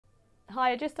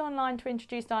Hi, just online to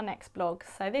introduce our next blog.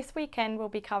 So this weekend we'll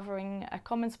be covering a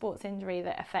common sports injury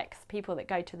that affects people that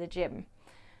go to the gym.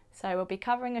 So we'll be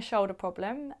covering a shoulder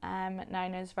problem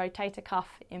known as rotator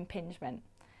cuff impingement.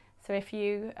 So if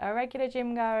you are a regular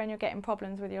gym goer and you're getting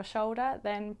problems with your shoulder,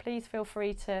 then please feel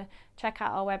free to check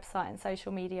out our website and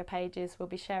social media pages. We'll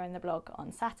be sharing the blog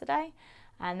on Saturday,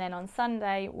 and then on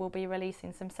Sunday we'll be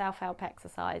releasing some self-help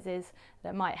exercises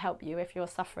that might help you if you're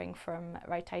suffering from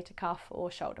rotator cuff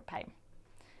or shoulder pain.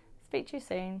 Speak to you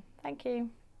soon. Thank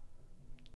you.